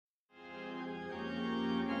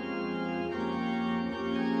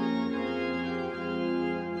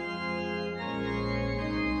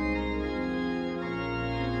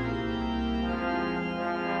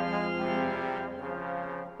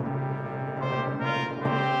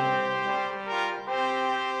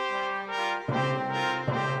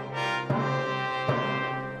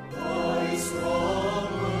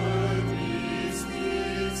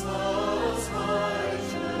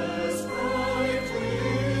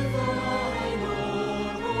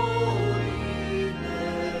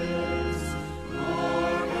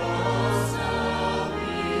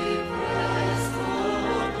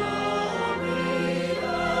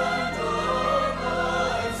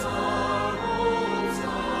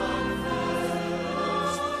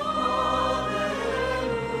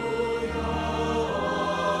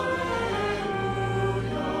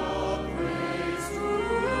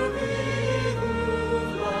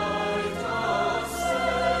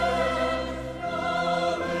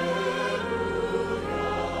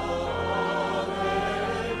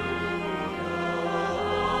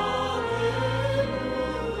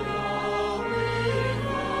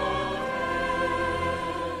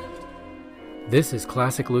This is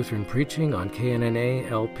Classic Lutheran Preaching on KNNA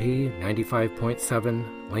LP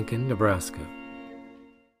 95.7, Lincoln, Nebraska.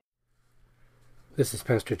 This is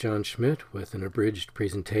Pastor John Schmidt with an abridged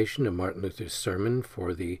presentation of Martin Luther's sermon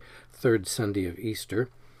for the third Sunday of Easter.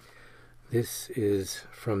 This is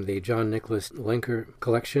from the John Nicholas Lenker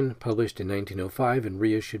collection, published in 1905 and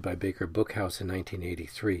reissued by Baker Bookhouse in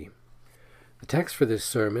 1983. The text for this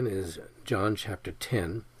sermon is John chapter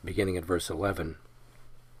 10, beginning at verse 11.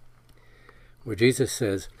 Where Jesus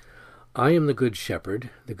says, I am the good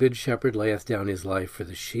shepherd layeth down his life for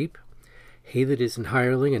the sheep. He that is an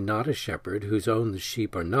hireling and not a shepherd, whose own the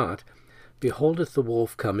sheep are not, beholdeth the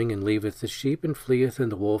wolf coming, and leaveth the sheep, and fleeth,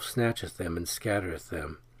 and the wolf snatcheth them, and scattereth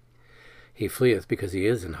them. He fleeth because he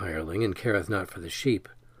is an hireling, and careth not for the sheep.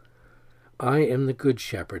 I am the good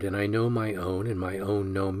shepherd, and I know my own, and my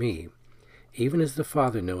own know me, even as the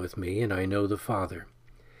Father knoweth me, and I know the Father.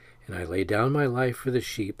 And I lay down my life for the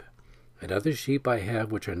sheep. And other sheep I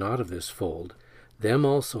have which are not of this fold, them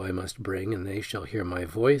also I must bring, and they shall hear my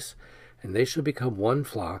voice, and they shall become one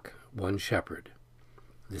flock, one shepherd.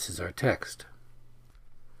 This is our text.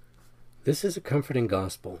 This is a comforting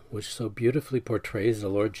gospel, which so beautifully portrays the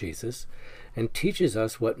Lord Jesus, and teaches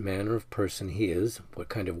us what manner of person he is, what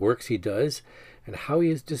kind of works he does, and how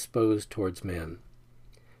he is disposed towards men.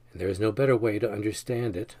 And there is no better way to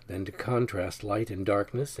understand it than to contrast light and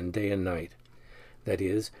darkness and day and night. That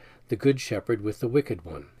is, the good shepherd with the wicked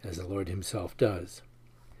one, as the Lord himself does.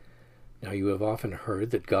 Now you have often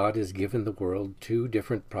heard that God has given the world two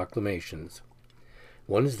different proclamations.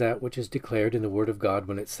 One is that which is declared in the Word of God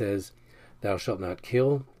when it says, Thou shalt not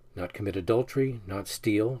kill, not commit adultery, not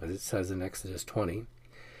steal, as it says in Exodus 20,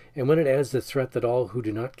 and when it adds the threat that all who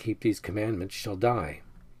do not keep these commandments shall die.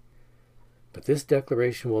 But this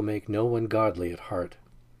declaration will make no one godly at heart.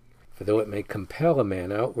 For though it may compel a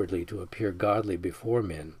man outwardly to appear godly before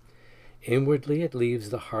men, inwardly it leaves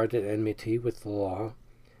the heart at enmity with the law,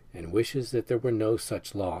 and wishes that there were no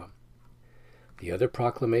such law. The other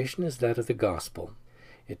proclamation is that of the gospel.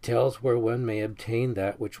 It tells where one may obtain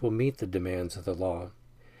that which will meet the demands of the law.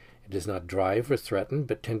 It does not drive or threaten,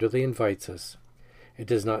 but tenderly invites us. It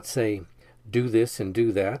does not say, do this and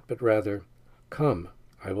do that, but rather, come,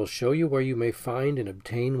 I will show you where you may find and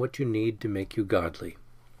obtain what you need to make you godly.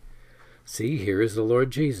 See, here is the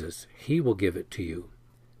Lord Jesus. He will give it to you.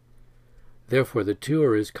 Therefore the two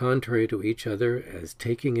are as contrary to each other as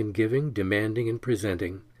taking and giving, demanding and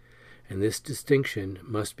presenting, and this distinction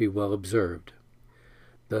must be well observed.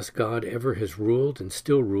 Thus God ever has ruled and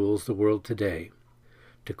still rules the world today.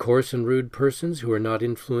 To coarse and rude persons who are not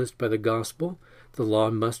influenced by the gospel, the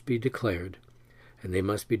law must be declared, and they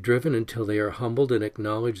must be driven until they are humbled and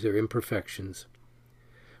acknowledge their imperfections.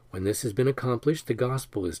 When this has been accomplished, the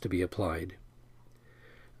gospel is to be applied.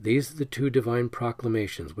 These are the two divine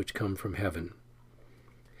proclamations which come from heaven.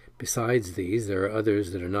 Besides these, there are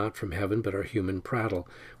others that are not from heaven but are human prattle,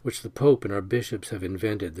 which the Pope and our bishops have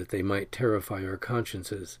invented that they might terrify our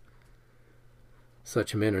consciences.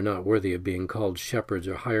 Such men are not worthy of being called shepherds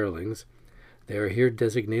or hirelings. They are here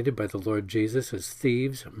designated by the Lord Jesus as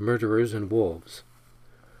thieves, murderers, and wolves.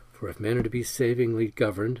 For if men are to be savingly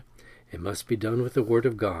governed, it must be done with the Word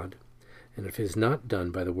of God, and if it is not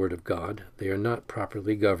done by the Word of God, they are not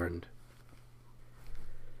properly governed.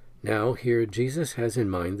 Now here Jesus has in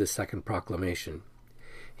mind the second proclamation.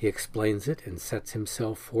 He explains it and sets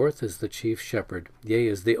himself forth as the chief shepherd, yea,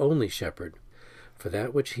 as the only shepherd, for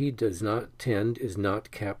that which he does not tend is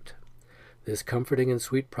not kept. This comforting and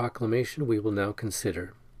sweet proclamation we will now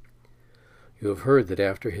consider. You have heard that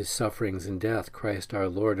after his sufferings and death Christ our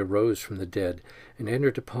Lord arose from the dead, and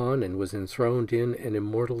entered upon and was enthroned in an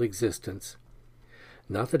immortal existence.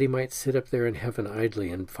 Not that he might sit up there in heaven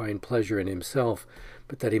idly and find pleasure in himself,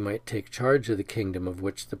 but that he might take charge of the kingdom of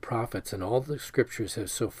which the prophets and all the scriptures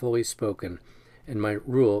have so fully spoken, and might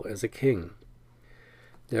rule as a king.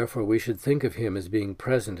 Therefore we should think of him as being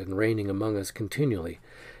present and reigning among us continually,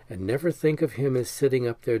 and never think of him as sitting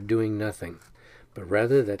up there doing nothing, but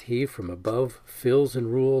rather that he from above fills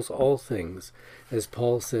and rules all things, as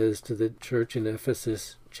Paul says to the church in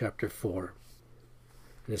Ephesus chapter 4.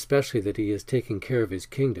 And especially that he is taking care of his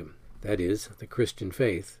kingdom, that is, the Christian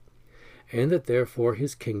faith, and that therefore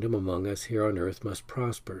his kingdom among us here on earth must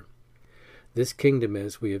prosper. This kingdom,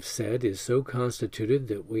 as we have said, is so constituted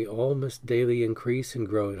that we all must daily increase and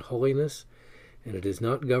grow in holiness, and it is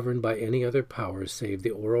not governed by any other power save the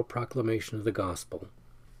oral proclamation of the gospel.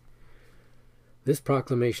 This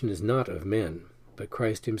proclamation is not of men, but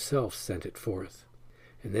Christ himself sent it forth,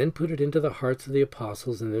 and then put it into the hearts of the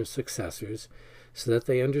apostles and their successors, so that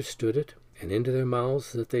they understood it, and into their mouths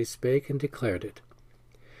so that they spake and declared it.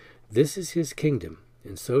 This is his kingdom,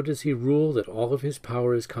 and so does he rule that all of his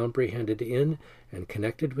power is comprehended in and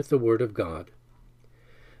connected with the Word of God.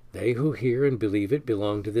 They who hear and believe it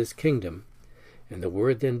belong to this kingdom, and the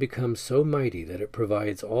Word then becomes so mighty that it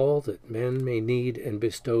provides all that men may need and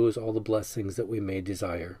bestows all the blessings that we may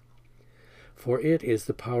desire. For it is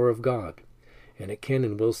the power of God, and it can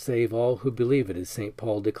and will save all who believe it, as St.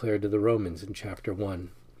 Paul declared to the Romans in chapter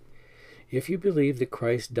 1. If you believe that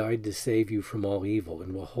Christ died to save you from all evil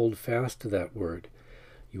and will hold fast to that word,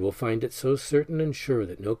 you will find it so certain and sure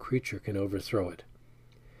that no creature can overthrow it.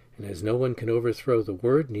 And as no one can overthrow the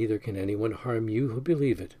word, neither can anyone harm you who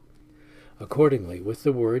believe it. Accordingly, with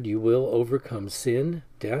the word you will overcome sin,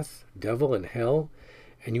 death, devil, and hell,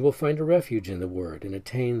 and you will find a refuge in the word and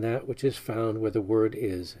attain that which is found where the word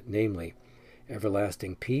is, namely,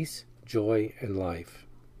 everlasting peace, joy, and life.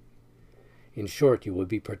 In short, you will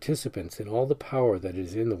be participants in all the power that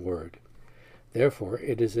is in the word. Therefore,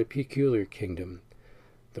 it is a peculiar kingdom.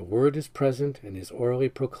 The word is present and is orally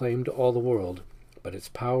proclaimed to all the world, but its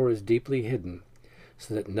power is deeply hidden,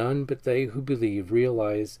 so that none but they who believe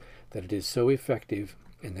realize that it is so effective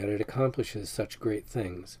and that it accomplishes such great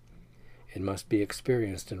things. It must be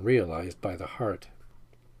experienced and realized by the heart.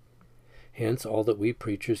 Hence, all that we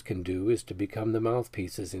preachers can do is to become the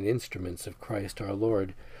mouthpieces and instruments of Christ our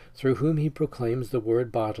Lord, through whom he proclaims the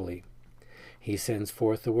word bodily. He sends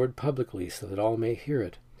forth the word publicly so that all may hear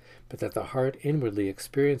it, but that the heart inwardly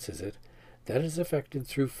experiences it. That is effected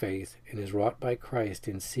through faith and is wrought by Christ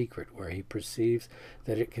in secret, where he perceives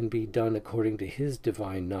that it can be done according to his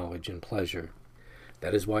divine knowledge and pleasure.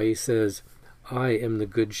 That is why he says, I am the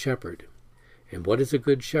good shepherd. And what is a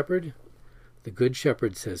good shepherd? The good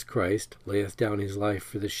shepherd, says Christ, layeth down his life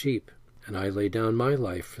for the sheep, and I lay down my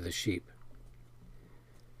life for the sheep.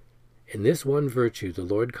 In this one virtue the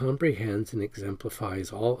Lord comprehends and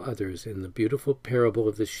exemplifies all others in the beautiful parable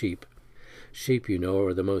of the sheep. Sheep, you know,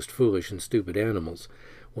 are the most foolish and stupid animals.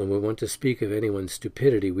 When we want to speak of anyone's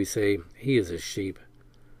stupidity, we say, he is a sheep.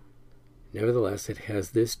 Nevertheless, it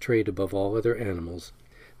has this trait above all other animals,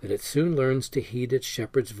 that it soon learns to heed its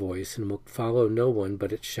shepherd's voice and will follow no one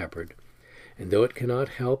but its shepherd. And though it cannot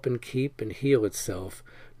help and keep and heal itself,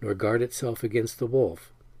 nor guard itself against the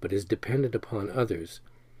wolf, but is dependent upon others,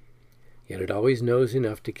 yet it always knows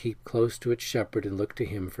enough to keep close to its shepherd and look to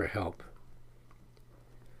him for help.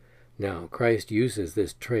 Now, Christ uses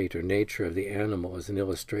this trait or nature of the animal as an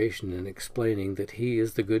illustration in explaining that he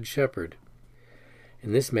is the good shepherd.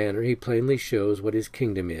 In this manner he plainly shows what his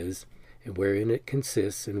kingdom is, and wherein it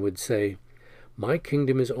consists, and would say, My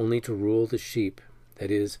kingdom is only to rule the sheep, that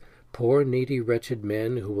is, poor, needy, wretched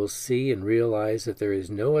men who will see and realize that there is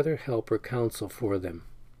no other help or counsel for them.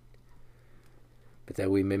 But that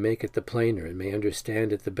we may make it the plainer and may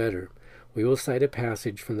understand it the better, we will cite a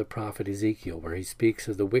passage from the prophet Ezekiel, where he speaks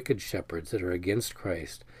of the wicked shepherds that are against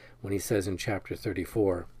Christ, when he says in chapter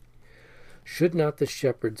 34, Should not the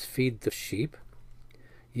shepherds feed the sheep?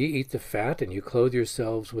 Ye eat the fat, and you clothe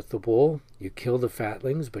yourselves with the wool. You kill the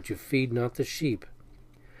fatlings, but you feed not the sheep.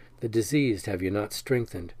 The diseased have you not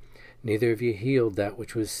strengthened, neither have you healed that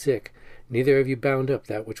which was sick, neither have you bound up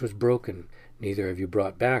that which was broken, neither have you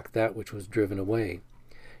brought back that which was driven away,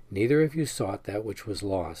 neither have you sought that which was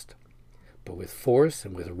lost. But with force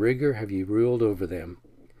and with rigor have ye ruled over them.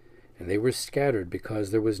 And they were scattered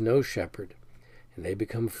because there was no shepherd, and they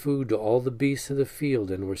become food to all the beasts of the field,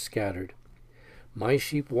 and were scattered. My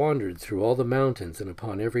sheep wandered through all the mountains and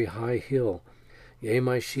upon every high hill. Yea,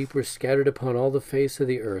 my sheep were scattered upon all the face of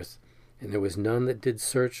the earth, and there was none that did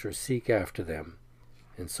search or seek after them,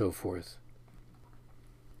 and so forth.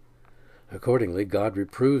 Accordingly, God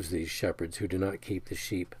reproves these shepherds who do not keep the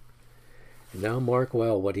sheep. And now mark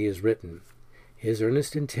well what he has written. His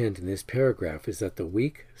earnest intent in this paragraph is that the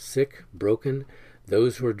weak, sick, broken,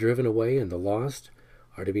 those who are driven away, and the lost,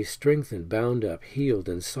 are to be strengthened, bound up, healed,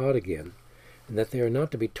 and sought again, and that they are not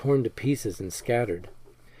to be torn to pieces and scattered.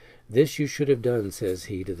 This you should have done, says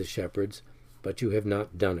he to the shepherds, but you have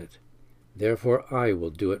not done it. Therefore I will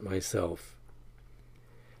do it myself.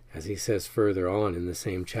 As he says further on in the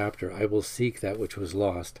same chapter, I will seek that which was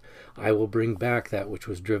lost. I will bring back that which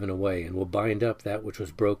was driven away, and will bind up that which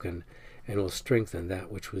was broken, and will strengthen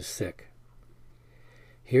that which was sick.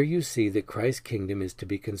 Here you see that Christ's kingdom is to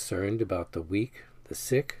be concerned about the weak, the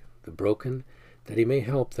sick, the broken, that he may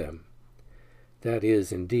help them. That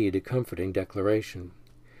is, indeed, a comforting declaration.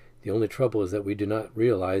 The only trouble is that we do not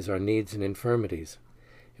realize our needs and infirmities.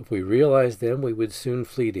 If we realized them, we would soon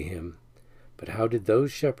flee to him. But how did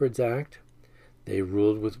those shepherds act? They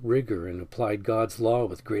ruled with rigor and applied God's law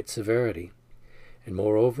with great severity. And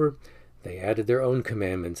moreover, they added their own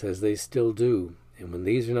commandments, as they still do, and when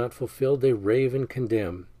these are not fulfilled, they rave and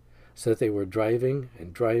condemn, so that they were driving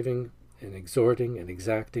and exhorting and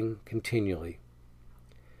exacting continually.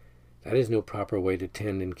 That is no proper way to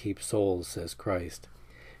tend and keep souls, says Christ.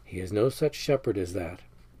 He is no such shepherd as that,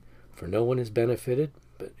 for no one is benefited,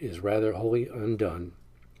 but is rather wholly undone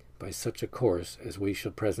by such a course as we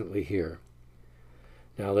shall presently hear.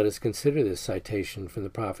 Now let us consider this citation from the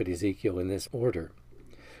prophet Ezekiel in this order.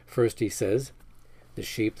 First he says, the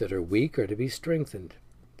sheep that are weak are to be strengthened,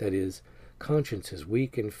 that is, consciences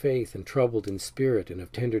weak in faith and troubled in spirit and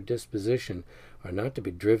of tender disposition are not to be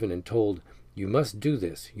driven and told, you must do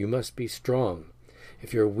this, you must be strong.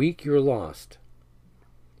 If you're weak, you're lost.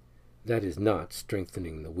 That is not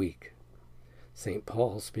strengthening the weak. St.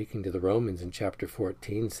 Paul, speaking to the Romans in chapter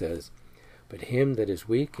 14, says, but him that is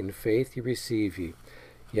weak in faith ye receive ye,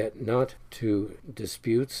 yet not to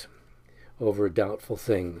disputes over doubtful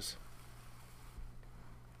things.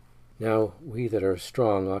 Now we that are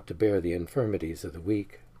strong ought to bear the infirmities of the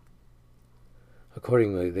weak.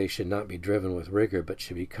 Accordingly, they should not be driven with rigor, but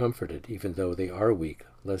should be comforted, even though they are weak,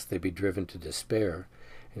 lest they be driven to despair,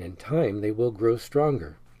 and in time they will grow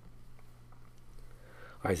stronger.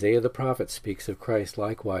 Isaiah the prophet speaks of Christ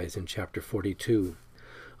likewise in chapter 42.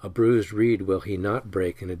 A bruised reed will he not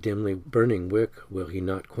break, and a dimly burning wick will he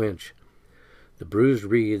not quench. The bruised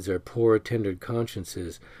reeds are poor, tender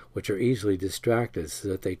consciences, which are easily distracted, so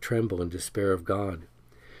that they tremble in despair of God.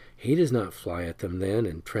 He does not fly at them then,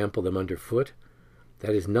 and trample them under foot.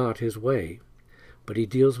 That is not his way, but he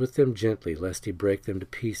deals with them gently, lest he break them to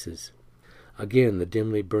pieces. Again, the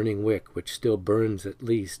dimly burning wick, which still burns at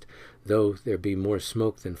least, though there be more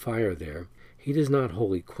smoke than fire there, he does not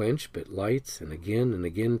wholly quench, but lights, and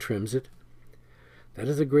again trims it. That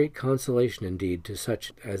is a great consolation indeed to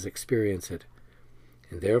such as experience it.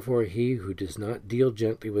 And therefore he who does not deal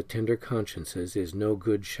gently with tender consciences is no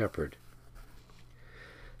good shepherd.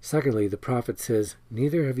 Secondly, the prophet says,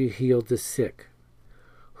 neither have you healed the sick.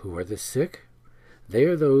 Who are the sick? They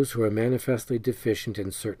are those who are manifestly deficient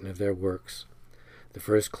in certain of their works. The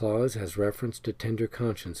first clause has reference to tender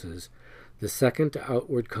consciences, the second to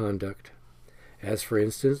outward conduct. As, for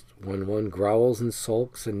instance, when one growls and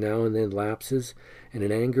sulks and now and then lapses, and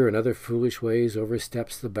in anger and other foolish ways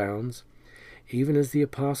oversteps the bounds, even as the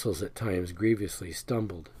apostles at times grievously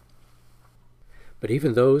stumbled. But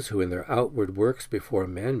even those who in their outward works before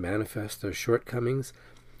men manifest their shortcomings,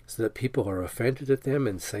 so that people are offended at them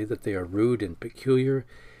and say that they are rude and peculiar,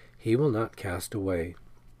 he will not cast away.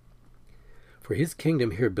 For his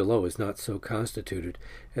kingdom here below is not so constituted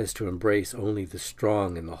as to embrace only the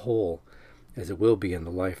strong and the whole, as it will be in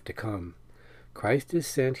the life to come. Christ is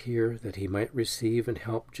sent here that he might receive and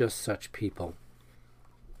help just such people.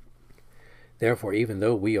 Therefore, even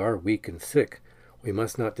though we are weak and sick, we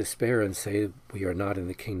must not despair and say we are not in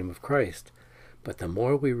the kingdom of Christ. But the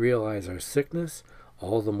more we realize our sickness,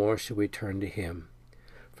 all the more shall we turn to him.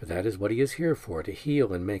 For that is what he is here for, to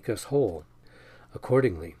heal and make us whole.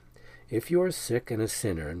 Accordingly, if you are sick and a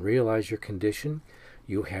sinner and realize your condition,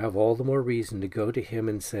 you have all the more reason to go to him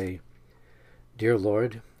and say, Dear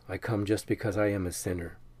Lord, I come just because I am a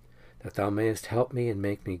sinner, that thou mayest help me and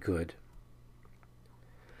make me good.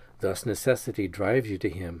 Thus necessity drives you to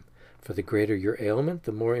him, for the greater your ailment,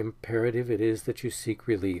 the more imperative it is that you seek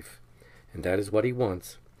relief, and that is what he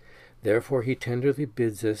wants. Therefore he tenderly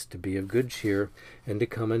bids us to be of good cheer and to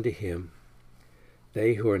come unto him.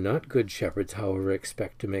 They who are not good shepherds, however,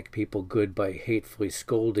 expect to make people good by hatefully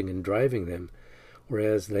scolding and driving them,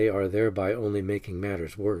 whereas they are thereby only making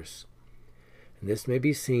matters worse. And this may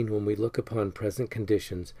be seen when we look upon present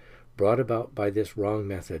conditions brought about by this wrong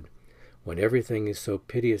method, when everything is so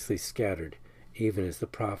piteously scattered, even as the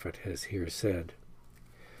prophet has here said.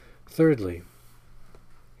 Thirdly,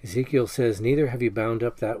 Ezekiel says, Neither have you bound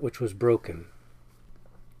up that which was broken.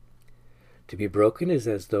 To be broken is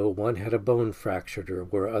as though one had a bone fractured or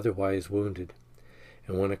were otherwise wounded.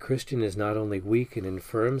 And when a Christian is not only weak and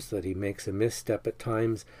infirm so that he makes a misstep at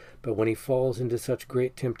times, but when he falls into such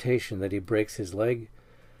great temptation that he breaks his leg,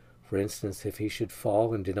 for instance, if he should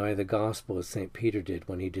fall and deny the gospel as St. Peter did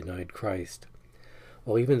when he denied Christ,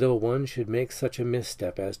 well, even though one should make such a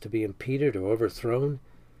misstep as to be impeded or overthrown,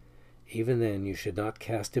 even then you should not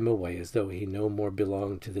cast him away as though he no more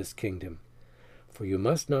belonged to this kingdom. For you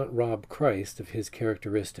must not rob Christ of his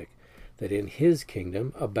characteristic, that in his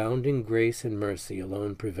kingdom abounding grace and mercy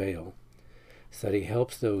alone prevail, so that he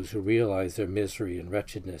helps those who realize their misery and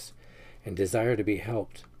wretchedness and desire to be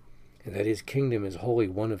helped, and that his kingdom is wholly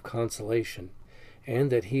one of consolation,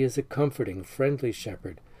 and that he is a comforting, friendly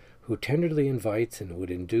shepherd who tenderly invites and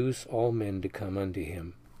would induce all men to come unto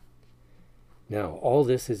him. Now, all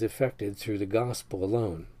this is effected through the gospel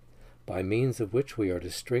alone, by means of which we are to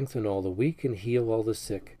strengthen all the weak and heal all the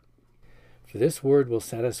sick, For this word will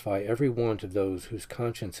satisfy every want of those whose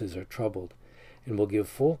consciences are troubled, and will give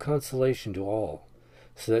full consolation to all,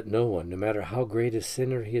 so that no one, no matter how great a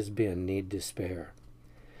sinner he has been, need despair.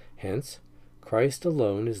 Hence, Christ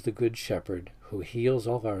alone is the good shepherd, who heals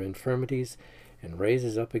all our infirmities and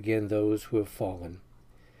raises up again those who have fallen.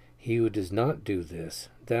 He who does not do this,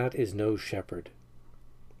 that is no shepherd.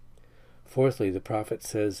 Fourthly, the prophet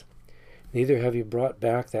says, "Neither have you brought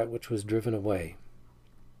back that which was driven away."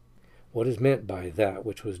 What is meant by that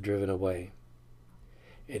which was driven away?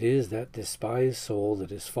 It is that despised soul that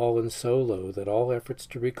has fallen so low that all efforts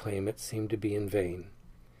to reclaim it seem to be in vain.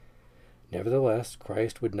 Nevertheless,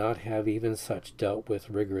 Christ would not have even such dealt with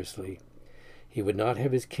rigorously. He would not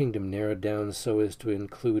have his kingdom narrowed down so as to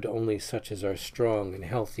include only such as are strong and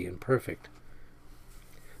healthy and perfect.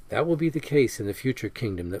 That will be the case in the future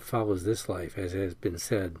kingdom that follows this life, as has been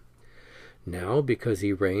said. Now, because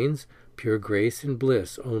he reigns, pure grace and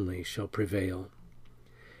bliss only shall prevail.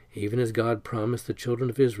 Even as God promised the children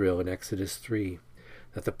of Israel in Exodus 3,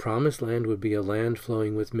 that the promised land would be a land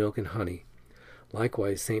flowing with milk and honey.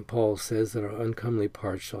 Likewise, St. Paul says that our uncomely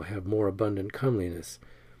parts shall have more abundant comeliness.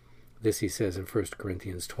 This he says in 1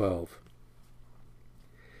 Corinthians 12.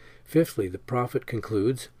 Fifthly, the prophet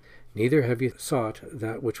concludes, "Neither have you sought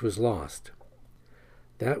that which was lost."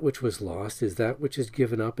 That which was lost is that which is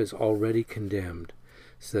given up as already condemned,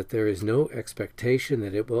 so that there is no expectation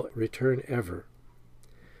that it will return ever.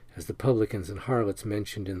 As the publicans and harlots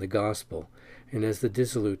mentioned in the Gospel, and as the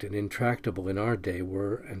dissolute and intractable in our day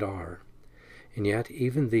were and are. And yet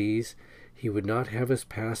even these he would not have us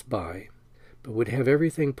pass by, but would have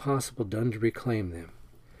everything possible done to reclaim them.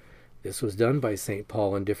 This was done by St.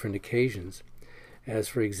 Paul on different occasions, as,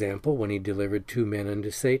 for example, when he delivered 2 men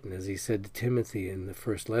unto Satan, as he said to Timothy in the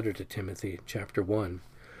first letter to Timothy, chapter 1,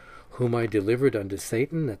 "Whom I delivered unto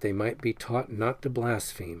Satan, that they might be taught not to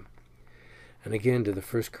blaspheme." And again to the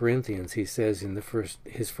 1 Corinthians he says in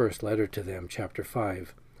his first letter to them, chapter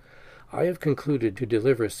 5, "I have concluded to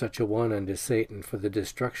deliver such a one unto Satan for the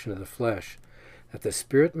destruction of the flesh, that the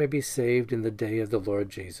spirit may be saved in the day of the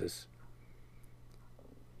Lord Jesus."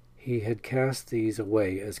 He had cast these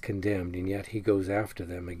away as condemned, and yet he goes after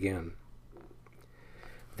them again.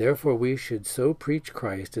 Therefore we should so preach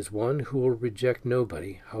Christ as one who will reject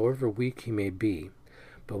nobody, however weak he may be,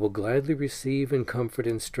 but will gladly receive and comfort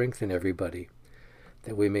and strengthen everybody,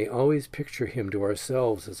 that we may always picture him to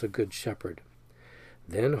ourselves as a good shepherd.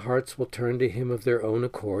 Then hearts will turn to him of their own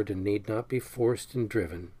accord and need not be forced and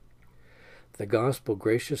driven. The gospel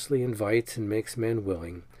graciously invites and makes men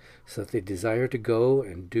willing, so that they desire to go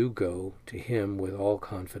and do go to him with all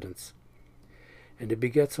confidence. And it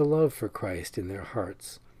begets a love for Christ in their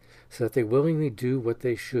hearts, so that they willingly do what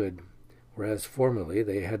they should, whereas formerly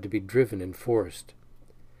they had to be driven and forced.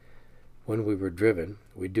 When we were driven,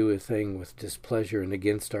 we do a thing with displeasure and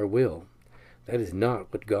against our will. That is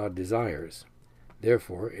not what God desires.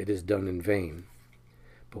 Therefore it is done in vain.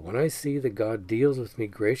 But when I see that God deals with me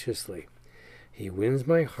graciously, he wins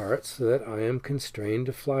my heart so that I am constrained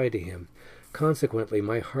to fly to him. Consequently,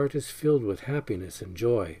 my heart is filled with happiness and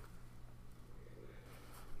joy.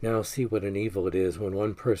 Now see what an evil it is when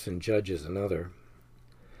one person judges another.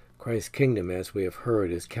 Christ's kingdom, as we have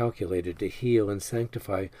heard, is calculated to heal and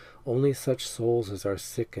sanctify only such souls as are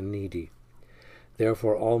sick and needy.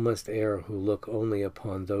 Therefore all must err who look only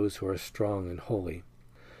upon those who are strong and holy.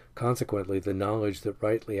 Consequently, the knowledge that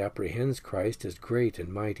rightly apprehends Christ is great and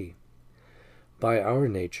mighty. By our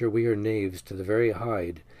nature we are knaves to the very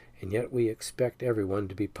hide, and yet we expect everyone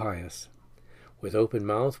to be pious. With open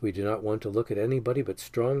mouth we do not want to look at anybody but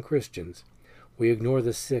strong Christians. We ignore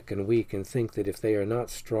the sick and weak and think that if they are not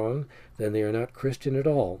strong, then they are not Christian at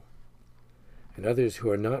all. And others who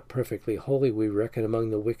are not perfectly holy we reckon among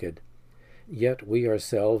the wicked. Yet we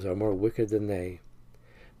ourselves are more wicked than they.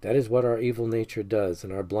 That is what our evil nature does,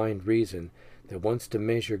 and our blind reason that wants to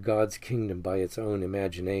measure God's kingdom by its own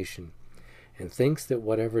imagination, and thinks that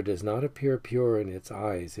whatever does not appear pure in its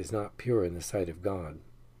eyes is not pure in the sight of God.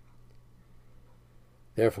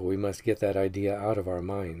 Therefore we must get that idea out of our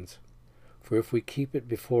minds, for if we keep it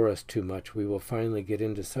before us too much, we will finally get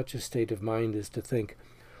into such a state of mind as to think,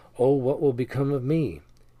 "Oh, what will become of me,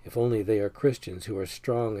 if only they are Christians who are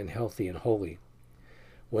strong and healthy and holy?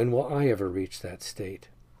 When will I ever reach that state?"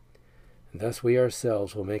 And thus we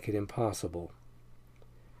ourselves will make it impossible.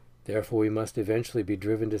 Therefore we must eventually be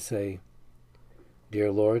driven to say,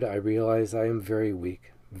 "Dear Lord, I realize I am very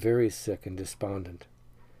weak, very sick and despondent.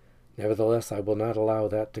 Nevertheless, I will not allow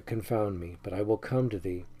that to confound me, but I will come to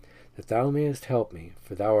thee, that thou mayest help me,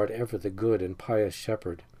 for thou art ever the good and pious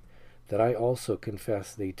shepherd, that I also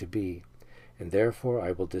confess thee to be, and therefore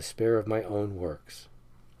I will despair of my own works."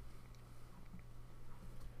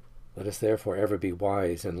 Let us therefore ever be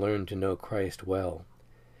wise and learn to know Christ well,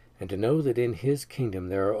 and to know that in his kingdom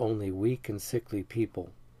there are only weak and sickly people,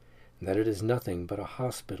 and that it is nothing but a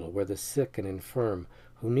hospital where the sick and infirm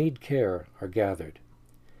who need care are gathered,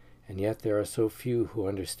 and yet there are so few who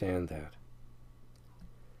understand that.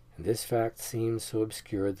 And this fact seems so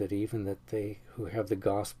obscure that even they who have the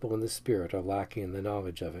gospel and the Spirit are lacking in the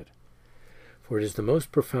knowledge of it, for it is the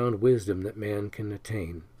most profound wisdom that man can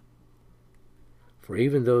attain. For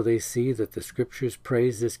even though they see that the Scriptures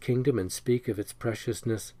praise this kingdom and speak of its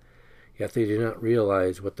preciousness, yet they do not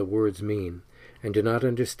realize what the words mean, and do not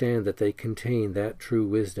understand that they contain that true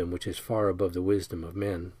wisdom which is far above the wisdom of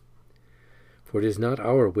men. For it is not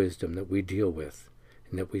our wisdom that we deal with,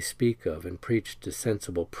 and that we speak of and preach to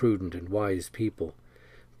sensible, prudent, and wise people,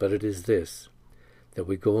 but it is this, that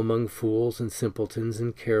we go among fools and simpletons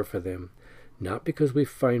and care for them, not because we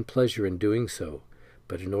find pleasure in doing so,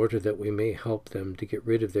 but in order that we may help them to get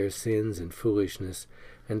rid of their sins and foolishness,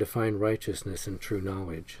 and to find righteousness and true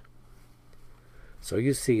knowledge. So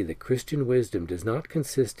you see that Christian wisdom does not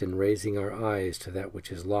consist in raising our eyes to that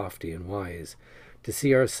which is lofty and wise, to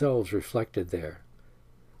see ourselves reflected there,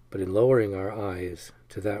 but in lowering our eyes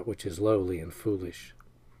to that which is lowly and foolish.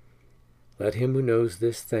 Let him who knows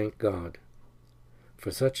this thank God, for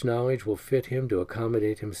such knowledge will fit him to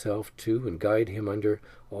accommodate himself to and guide him under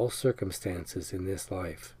all circumstances in this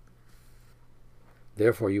life.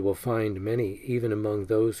 Therefore you will find many even among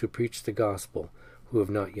those who preach the gospel who have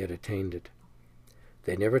not yet attained it.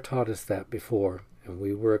 They never taught us that before, and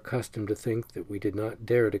we were accustomed to think that we did not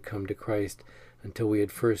dare to come to Christ until we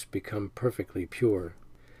had first become perfectly pure.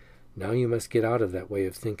 Now you must get out of that way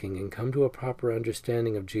of thinking and come to a proper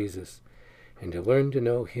understanding of Jesus, and to learn to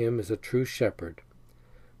know him as a true shepherd.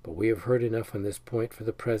 But we have heard enough on this point for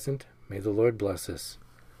the present. May the Lord bless us.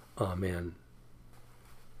 Amen.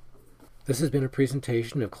 This has been a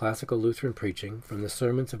presentation of classical Lutheran preaching from the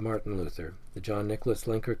Sermons of Martin Luther, the John Nicholas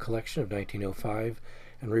Lenker collection of 1905,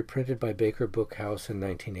 and reprinted by Baker Book House in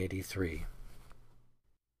 1983.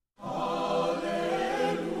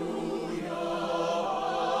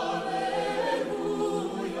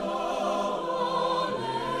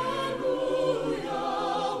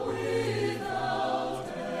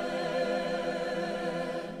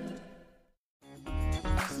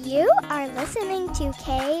 You are listening to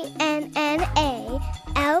KNNA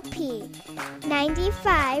LP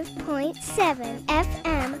 95.7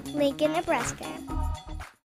 FM, Lincoln, Nebraska.